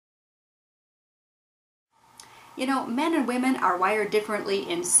You know, men and women are wired differently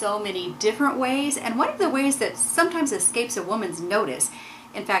in so many different ways, and one of the ways that sometimes escapes a woman's notice,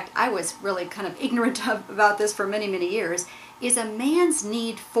 in fact, I was really kind of ignorant about this for many, many years, is a man's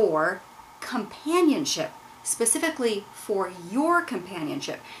need for companionship, specifically for your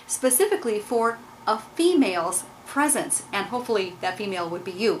companionship, specifically for a female's presence, and hopefully that female would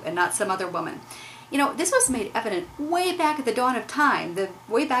be you and not some other woman. You know, this was made evident way back at the dawn of time,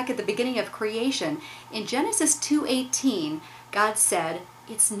 way back at the beginning of creation. In Genesis 2:18, God said,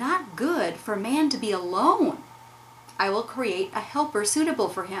 "It's not good for man to be alone. I will create a helper suitable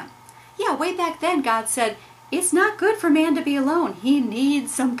for him." Yeah, way back then God said, it's not good for man to be alone. He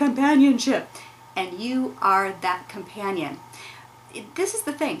needs some companionship. And you are that companion. This is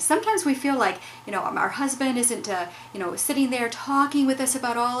the thing. Sometimes we feel like, you know, our husband isn't, sitting there talking with us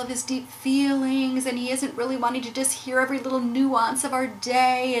about all of his deep feelings, and he isn't really wanting to just hear every little nuance of our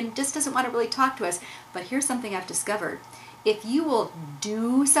day and just doesn't want to really talk to us. But here's something I've discovered. If you will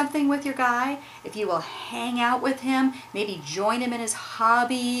do something with your guy, if you will hang out with him, maybe join him in his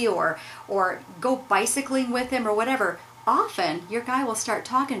hobby or go bicycling with him or whatever, often your guy will start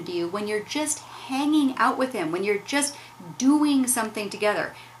talking to you when you're just hanging out with him, when you're just doing something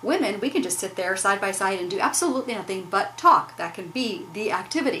together. Women, we can just sit there side by side and do absolutely nothing but talk. That can be the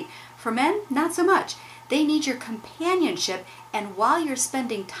activity. For men, not so much. They need your companionship, and while you're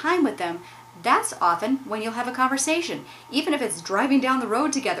spending time with them, that's often when you'll have a conversation, even if it's driving down the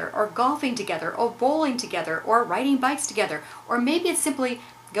road together, or golfing together, or bowling together, or riding bikes together, or maybe it's simply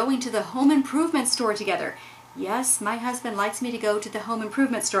going to the home improvement store together. Yes, my husband likes me to go to the home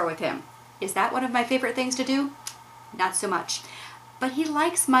improvement store with him. Is that one of my favorite things to do? Not so much. But he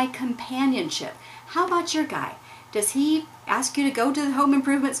likes my companionship. How about your guy? Does he ask you to go to the home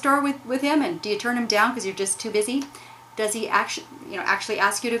improvement store with him, and do you turn him down because you're just too busy? Does he actually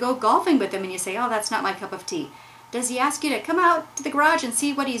ask you to go golfing with him and you say, oh, that's not my cup of tea? Does he ask you to come out to the garage and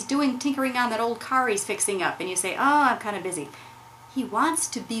see what he's doing tinkering on that old car he's fixing up, and you say, oh, I'm kind of busy? He wants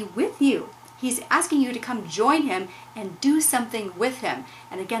to be with you. He's asking you to come join him and do something with him.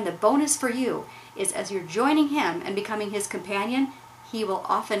 And again, the bonus for you is as you're joining him and becoming his companion, he will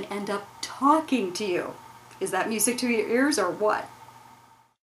often end up talking to you. Is that music to your ears or what?